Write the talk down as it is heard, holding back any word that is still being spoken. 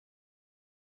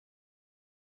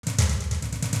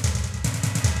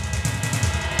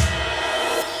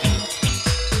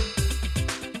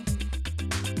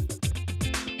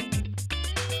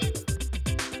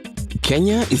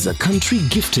Kenya is a country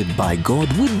gifted by God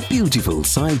with beautiful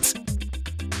sights,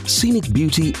 scenic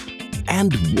beauty,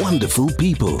 and wonderful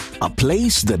people. A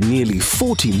place that nearly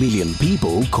 40 million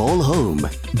people call home.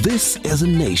 This is a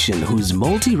nation whose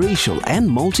multiracial and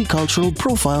multicultural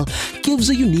profile gives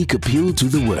a unique appeal to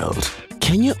the world.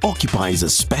 Kenya occupies a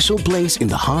special place in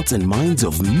the hearts and minds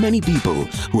of many people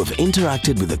who have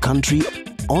interacted with the country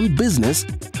on business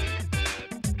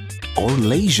or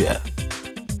leisure.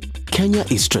 Kenya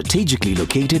is strategically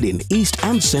located in East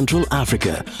and Central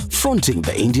Africa, fronting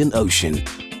the Indian Ocean,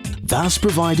 thus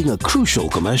providing a crucial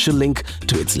commercial link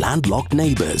to its landlocked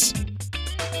neighbors.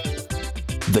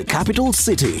 The capital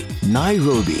city,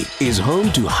 Nairobi, is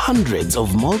home to hundreds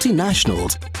of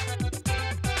multinationals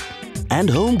and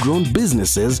homegrown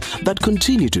businesses that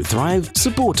continue to thrive,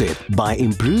 supported by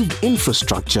improved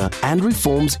infrastructure and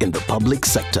reforms in the public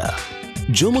sector.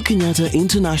 Jomo Kenyatta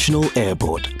International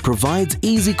Airport provides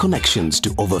easy connections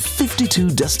to over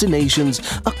 52 destinations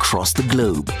across the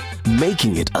globe,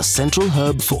 making it a central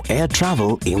hub for air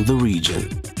travel in the region.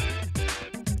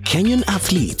 Kenyan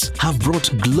athletes have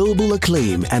brought global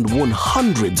acclaim and won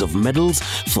hundreds of medals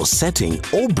for setting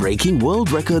or breaking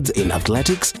world records in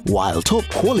athletics, while top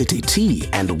quality tea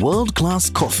and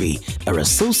world-class coffee are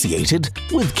associated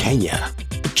with Kenya.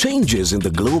 Changes in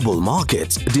the global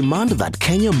markets demand that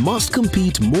Kenya must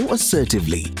compete more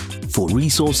assertively for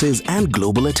resources and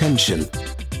global attention.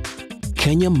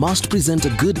 Kenya must present a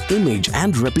good image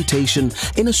and reputation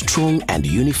in a strong and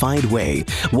unified way,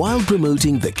 while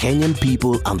promoting the Kenyan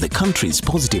people and the country's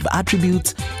positive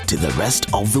attributes to the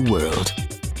rest of the world.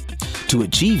 To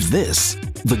achieve this,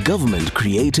 the government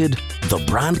created the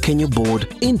Brand Kenya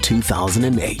Board in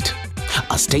 2008.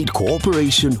 A state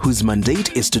corporation whose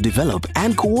mandate is to develop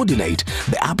and coordinate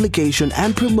the application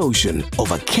and promotion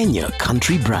of a Kenya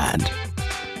country brand.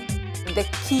 The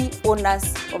key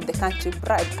owners of the country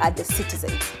brand are the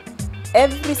citizens.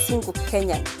 Every single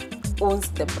Kenyan owns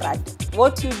the brand.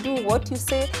 What you do, what you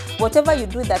say, whatever you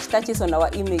do that touches on our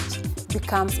image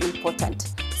becomes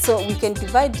important. So we can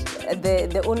divide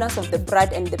the owners of the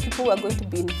brand and the people who are going to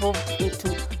be involved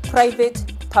into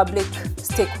private, public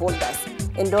stakeholders,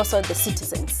 and also the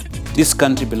citizens. This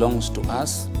country belongs to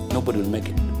us. Nobody will make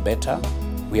it better.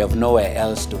 We have nowhere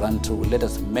else to run to. Let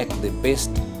us make the best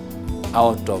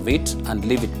out of it and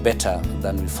leave it better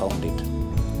than we found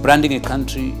it. Branding a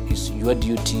country is your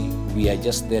duty. We are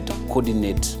just there to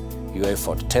coordinate your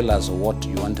effort. Tell us what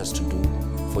you want us to do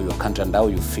for your country and how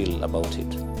you feel about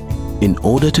it. In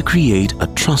order to create a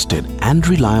trusted and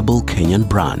reliable Kenyan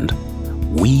brand,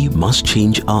 we must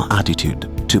change our attitude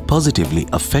to positively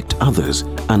affect others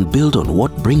and build on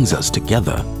what brings us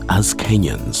together as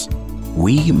Kenyans.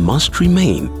 We must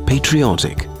remain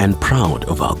patriotic and proud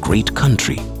of our great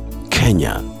country,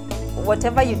 Kenya.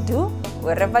 Whatever you do,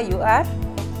 wherever you are,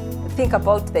 think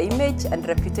about the image and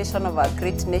reputation of our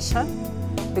great nation,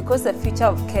 because the future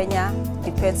of Kenya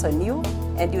depends on you,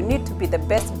 and you need to be the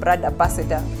best brand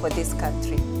ambassador for this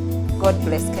country. God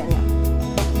bless Kenya.